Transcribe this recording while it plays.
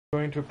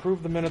Going to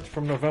approve the minutes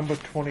from November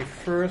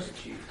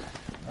 21st.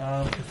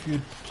 If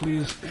you'd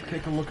please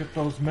take a look at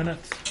those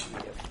minutes.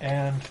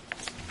 And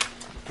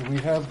do we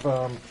have,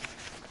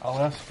 I'll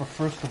ask for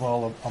first of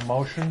all a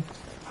motion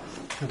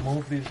to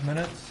move these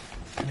minutes.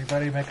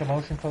 Anybody make a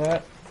motion for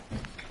that?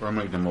 I'll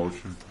make the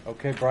motion.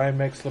 Okay, Brian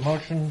makes the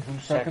motion. Who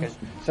seconds?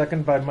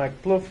 Second by Mike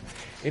Plouffe.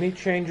 Any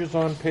changes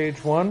on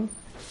page 1?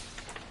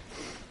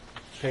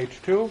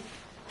 Page 2?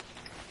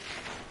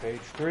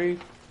 Page 3?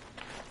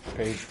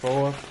 Page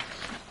 4?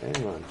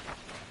 Hang on.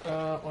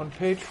 On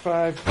page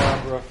 5,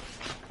 Barbara.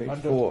 Page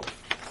 4.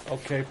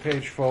 Okay,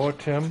 page 4,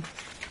 Tim.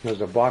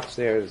 There's a box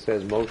there that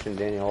says motion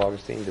Daniel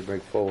Augustine to bring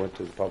forward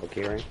to the public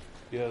hearing.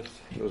 Yes.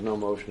 There was no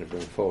motion to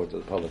bring forward to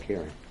the public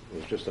hearing. It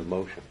was just a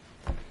motion.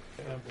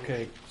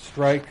 Okay,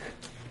 strike.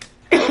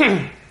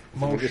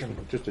 Motion.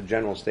 Just a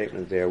general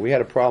statement there. We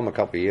had a problem a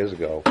couple of years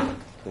ago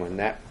when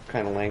that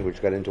kind of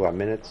language got into our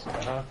minutes,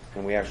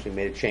 and we actually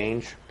made a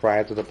change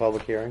prior to the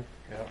public hearing.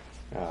 Yeah.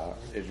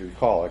 As you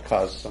recall, it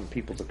caused some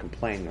people to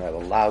complain rather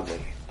loudly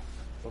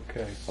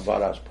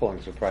about us pulling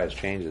surprise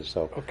changes.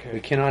 So we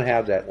cannot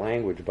have that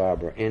language,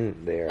 Barbara, in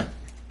there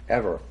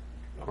ever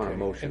on a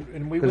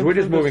motion. Because we're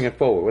just moving it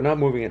forward. We're not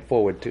moving it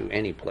forward to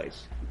any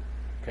place.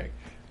 Okay.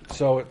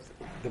 So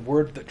the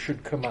word that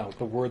should come out,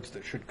 the words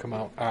that should come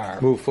out are...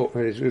 Move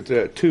forward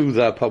to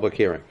the public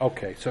hearing.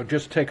 Okay, so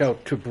just take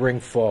out to bring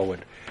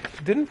forward.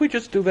 Didn't we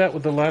just do that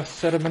with the last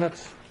set of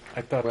minutes? I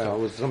thought Well, it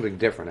was something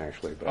different,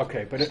 actually, but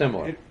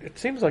similar. It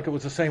seems like it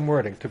was the same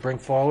wording, to bring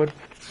forward.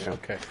 Yeah.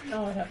 Okay.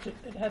 No,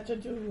 it had to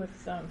do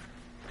with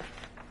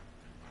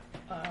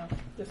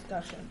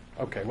discussion.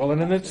 Okay, well,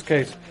 and in this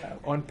case,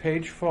 on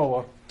page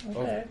 4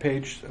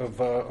 Okay.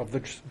 of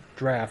the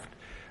draft,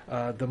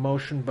 the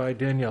motion by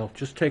Danielle,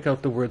 just take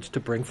out the words to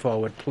bring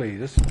forward,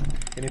 please.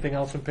 Anything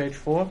else on page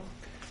 4?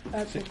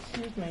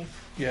 Excuse me.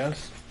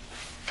 Yes.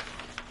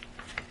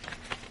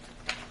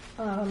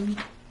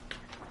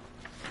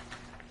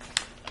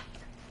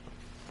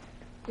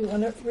 You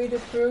want to read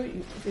it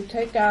through? You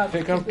take out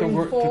to the bring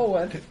word.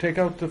 forward. Take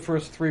out the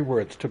first 3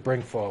 words, to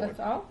bring forward. That's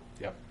all?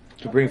 Yep.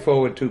 To bring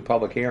forward to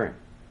public hearing.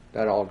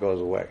 That all goes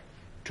away.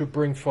 To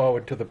bring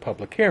forward to the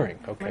public hearing.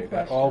 Okay,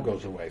 that all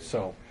goes away.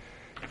 So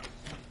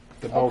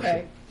the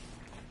motion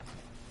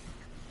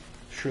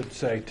should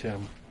say,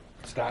 Tim,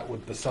 start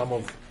with the sum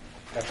of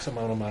X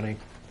amount of money.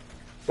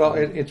 Well,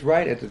 it's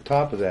right at the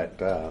top of that,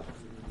 as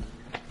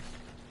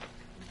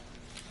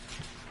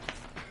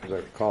I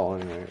recall,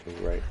 anyway, it was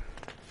right.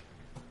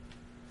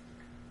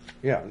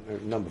 Yeah,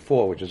 number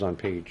 4, which is on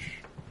page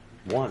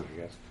 1, I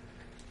guess.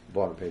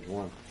 Bottom of page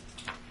 1.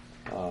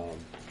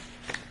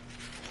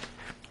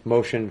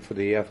 Motion for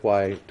the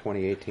FY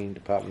 2018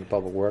 Department of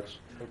Public Works.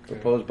 Okay.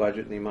 Proposed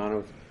budget in the amount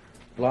of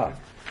blah.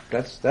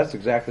 That's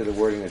exactly the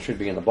wording that should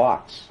be in the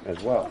box as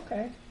well.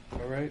 Okay.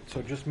 All right,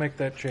 so just make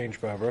that change,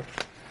 Barbara.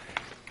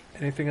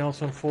 Anything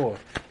else on 4?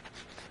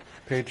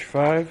 Page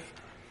 5.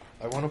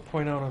 I want to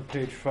point out on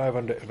page 5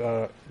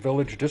 under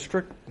Village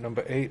District,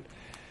 number 8,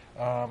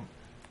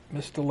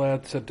 Mr.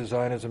 Ladd said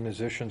designers and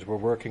musicians were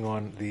working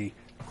on the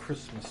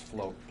Christmas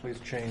float. Please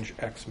change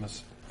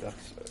Xmas.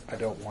 I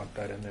don't want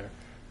that in there.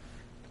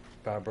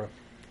 Barbara,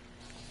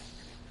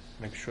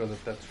 make sure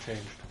that that's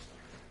changed.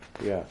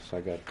 Yes,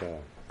 I got...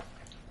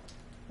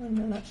 1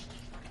 minute.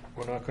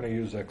 We're not going to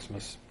use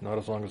Xmas, not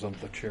as long as I'm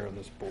the chair of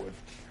this board.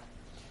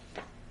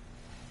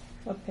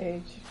 What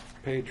page?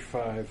 Page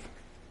 5.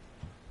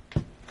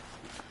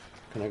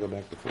 Can I go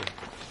back to 4?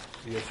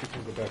 Yes, you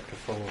can go back to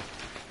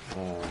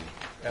 4.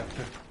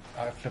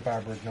 After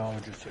Barbara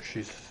acknowledges that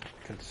she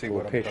can see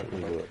what I'm talking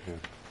about. Do it, yeah.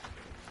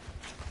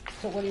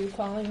 So what are you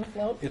calling the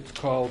float? It's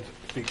called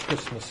the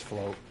Christmas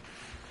float.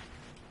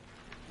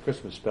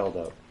 Christmas spelled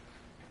out.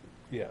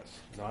 Yes,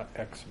 not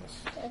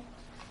Xmas. Okay.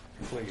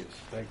 Please,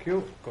 thank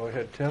you. Go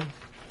ahead, Tim.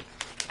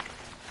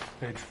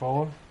 Page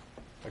 4,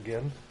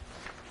 again.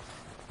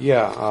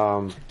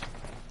 Yeah,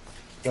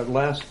 that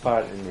last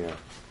part in there,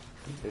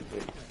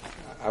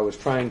 I was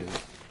trying to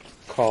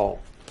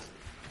call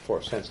for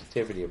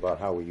sensitivity about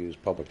how we use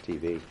public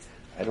TV.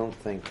 I don't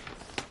think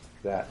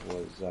that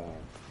was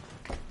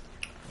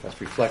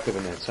that's reflective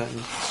in that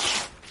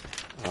sentence.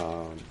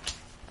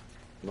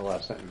 The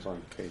last sentence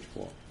on page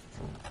 4.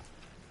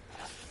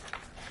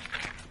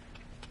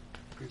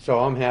 So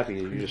I'm happy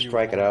you just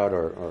strike it out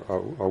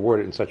or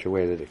word it in such a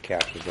way that it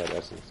captures that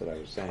essence that I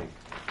was saying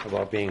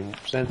about being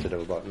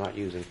sensitive about not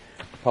using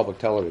public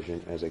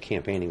television as a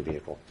campaigning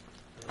vehicle.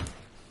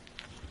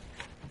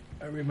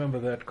 I remember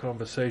that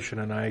conversation,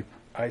 and I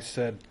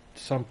said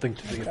something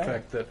to the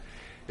effect that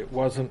it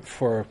wasn't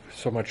for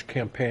so much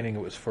campaigning,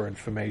 it was for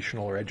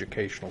informational or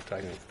educational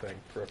type of thing,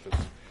 purpose.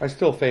 I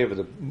still favor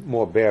the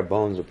more bare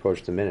bones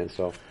approach to minutes,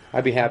 so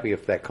I'd be happy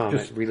if that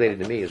comment related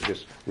to me is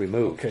just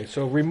removed. Okay,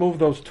 so remove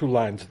those 2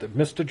 lines that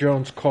Mr.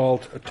 Jones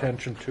called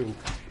attention to,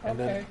 and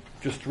then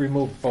just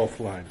remove both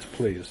lines,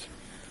 please.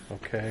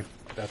 Okay,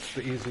 that's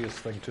the easiest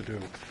thing to do.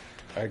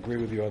 I agree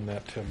with you on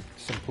that, Tim.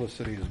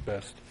 Simplicity is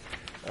best.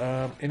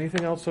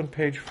 Anything else on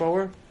page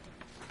 4?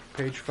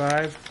 Page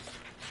 5?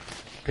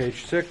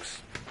 Page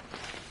 6?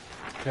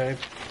 Okay.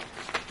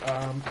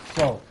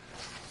 So,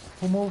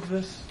 who moved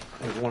this?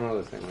 There's one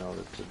other thing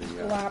relative to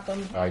the,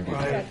 Lapham. I did.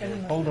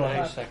 Second. Hold on.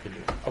 I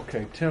seconded it.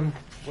 Okay, Tim,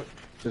 what,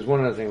 there's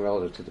one other thing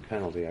relative to the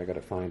penalty. I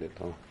gotta find it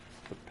though.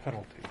 the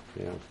penalty?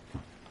 Yeah.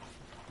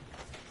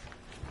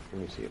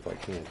 Let me see if I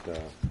can't,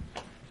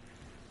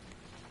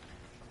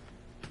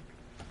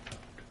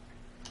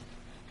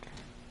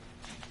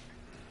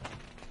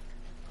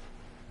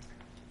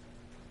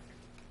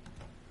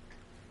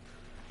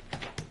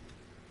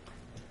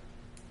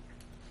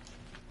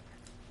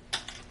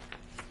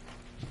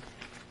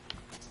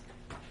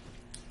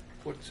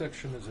 What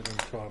section is it in,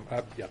 Tom?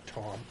 Yeah,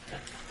 Tom.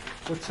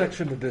 What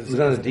section it is? it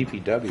was on the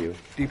DPW.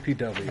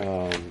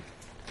 DPW.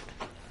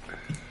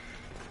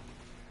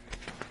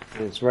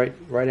 And it's right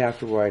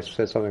after where I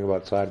said something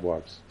about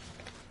sidewalks.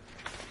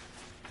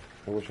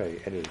 I wish I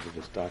edited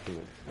this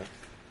document.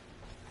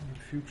 In the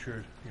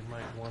future, you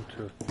might want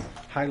to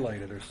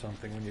highlight it or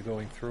something when you're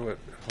going through it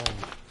at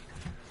home.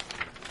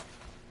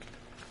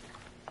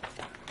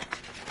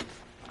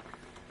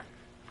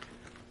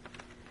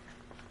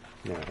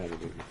 Yeah, I had to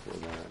do it before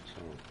that,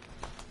 so.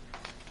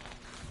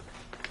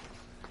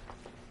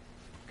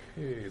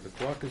 Okay, the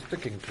clock is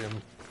ticking,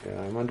 Tim.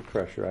 Yeah, I'm under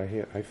pressure.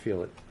 I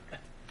feel it.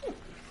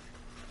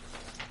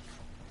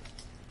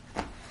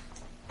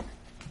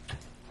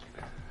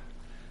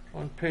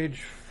 On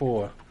page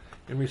 4,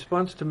 in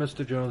response to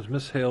Mr. Jones,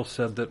 Ms. Hale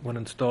said that when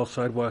installed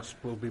sidewalks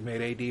will be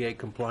made ADA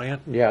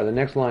compliant. Yeah, the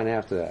next line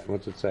after that,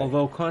 what's it say?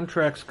 Although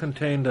contracts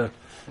contained a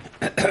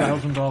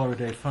 $1,000 a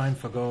day fine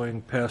for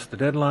going past the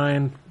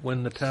deadline,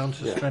 when the town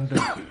suspended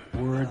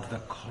word, the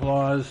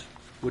clause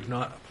would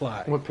not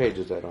apply. What page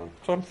is that on?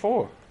 It's on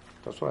 4.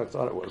 That's what I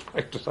thought it was.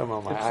 Just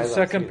somehow my It's eyes. the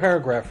second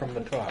paragraph from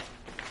the top.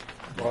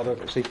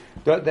 See,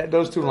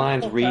 those two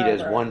lines read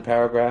as one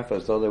paragraph,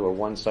 as though they were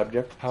one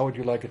subject. How would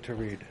you like it to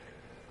read?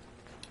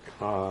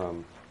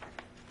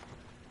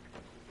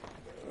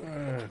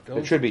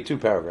 It should be two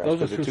paragraphs,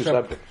 Those are because they're two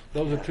separate. subjects.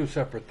 Those are two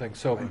separate things.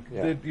 So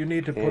Yeah. you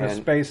need to put a And-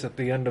 space at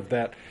the end of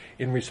that.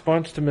 In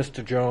response to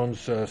Mr.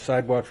 Jones,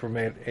 sidewalks were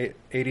made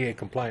ADA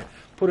compliant.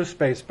 Put a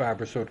space,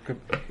 Barbara, so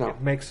No.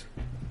 it makes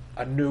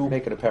a new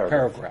Make it a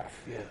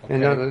paragraph. Yeah. Okay?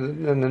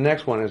 And then the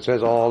next one, it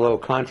says, although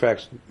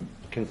contracts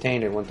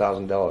contained a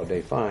 $1,000 a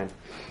day fine,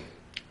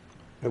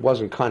 it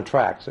wasn't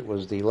contracts, it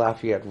was the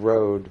Lafayette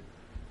Road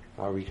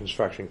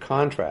reconstruction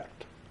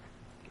contract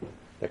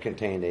that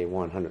contained a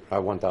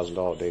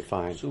 $1,000 a day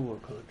fine, Sewer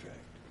contract.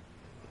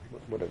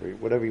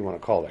 whatever you want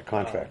to call that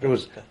contract. It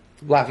was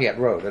Lafayette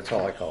Road, that's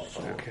all I call it.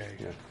 Okay.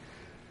 Yeah.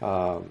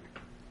 So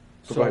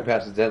So- going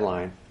past the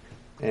deadline,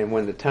 and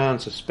when the town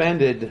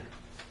suspended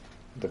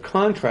the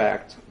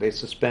contract, they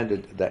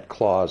suspended that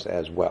clause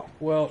as well.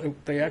 Well,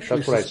 they actually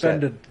That's what I said.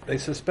 suspended. They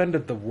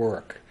suspended the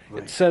work.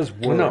 Right. It says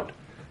word, No.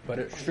 but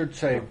it should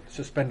say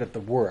suspended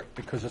the work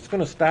because it's going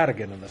to start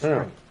again in the No, spring.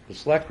 no, the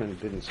selectmen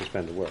didn't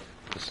suspend the work.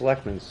 The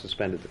selectmen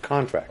suspended the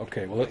contract.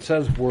 Okay. Well, it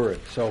says word,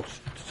 so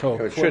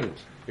It shouldn't.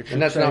 It should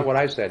And that's say- not what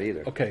I said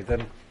either. Okay,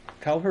 then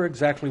tell her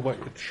exactly what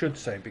it should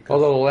say because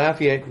Although the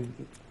Lafayette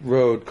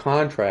Road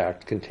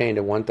contract contained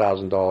a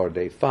 $1,000 a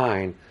day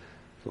fine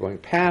for going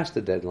past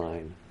the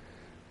deadline,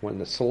 when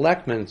the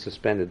selectmen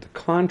suspended the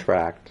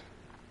contract,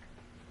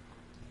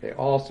 they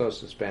also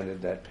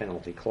suspended that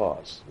penalty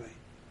clause. Right.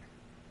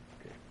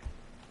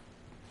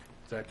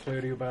 is that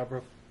clear to you,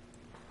 Barbara?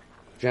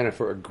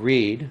 Jennifer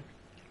agreed,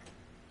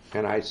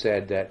 and I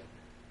said that,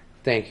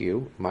 thank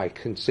you, my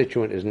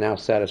constituent is now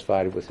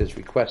satisfied with his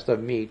request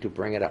of me to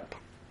bring it up.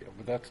 Yeah,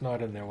 but that's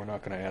not in there. We're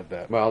not going to add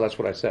that. Well, that's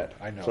what I said.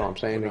 I know. That's all I'm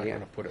saying We're not again.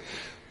 going to put it.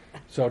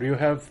 So, do you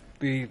have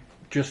the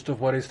gist of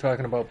what he's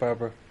talking about,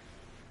 Barbara?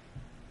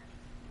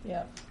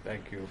 Yeah.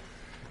 Thank you.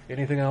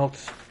 Anything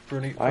else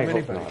from I hope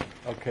anybody? not.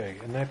 Okay,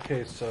 in that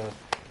case,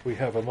 we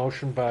have a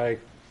motion by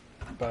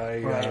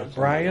Brian.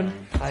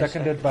 Brian, I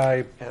seconded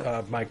by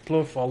Yeah. Mike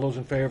Plouffe. All those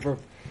in favor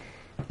of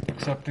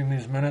accepting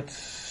these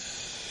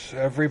minutes?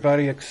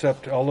 Everybody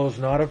except all those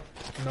not,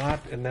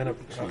 and then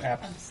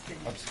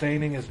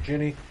abstaining is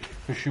Ginny,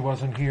 because she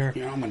wasn't here.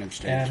 Yeah, I'm going to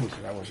abstain And- too,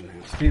 because I wasn't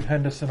here. Steve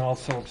Henderson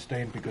also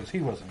abstained because he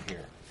wasn't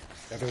here.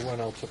 Everyone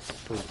else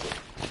approved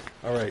it.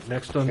 All right,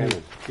 next on the,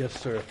 Chairman. yes,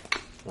 sir.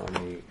 On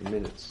the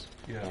minutes.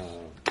 Yes.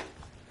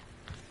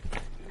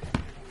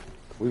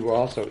 We were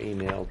also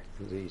emailed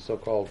the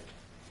so-called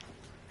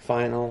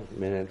final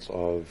minutes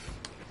of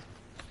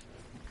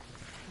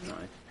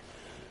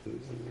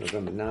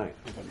November 9th.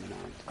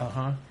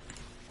 Uh-huh.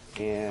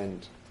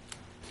 And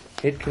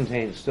it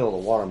contains still the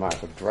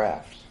watermark of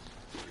drafts.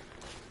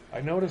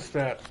 I noticed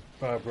that,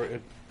 Barbara,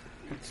 it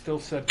still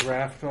said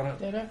draft on it.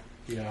 Did it?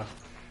 Yeah.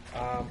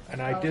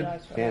 And I did,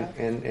 Apologize for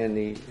And,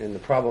 that. and the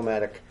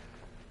problematic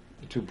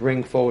to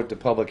bring forward to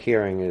public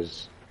hearing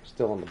is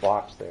still in the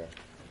box there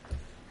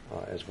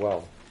as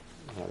well,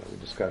 that we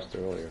discussed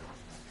earlier.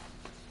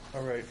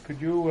 all right, could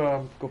you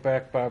go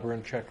back, Barbara,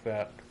 and check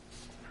that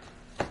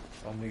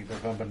on the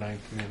November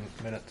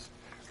 9th minutes?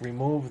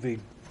 Remove the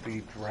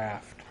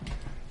draft.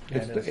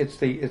 And It's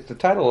the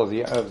title of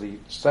the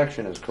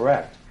section is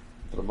correct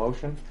for the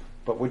motion,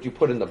 but what you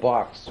put in the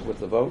box with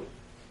the vote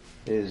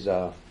is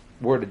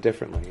worded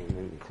differently, and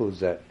it includes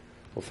that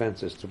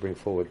offenses to bring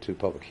forward to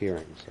public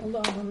hearings. So- Hold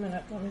on 1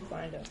 minute, let me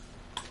find it.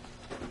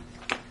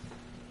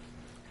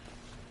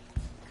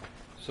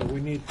 So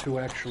we need to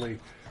actually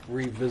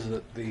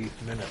revisit the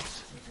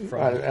minutes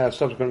from. At a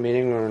subsequent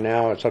meeting or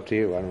now, it's up to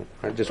you.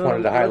 I just Well,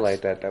 wanted to let's-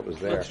 highlight that was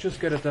there. Let's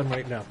just get it done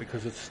right now,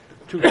 because it's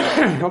too,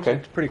 Okay.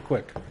 it's pretty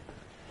quick.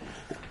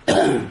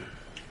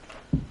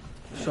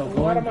 So The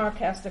going, watermark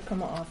has to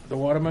come off. the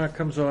watermark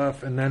comes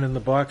off, and then in the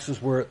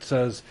boxes where it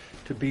says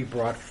to be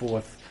brought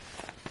forth,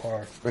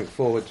 or Bring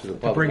forward to the to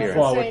public bring hearing.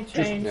 forward, Same just,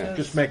 changes.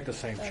 just make the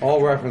same change.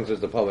 All references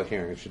to public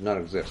hearing should not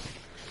exist.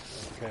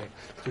 Okay,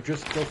 so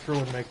just go through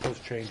and make those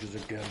changes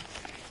again,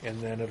 and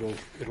then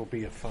it'll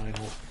be a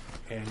final,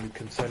 and you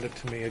can send it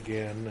to me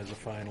again as a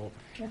final,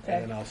 Okay.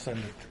 and then I'll send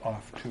it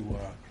off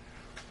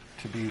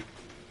to be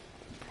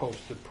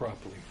posted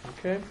properly,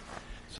 okay?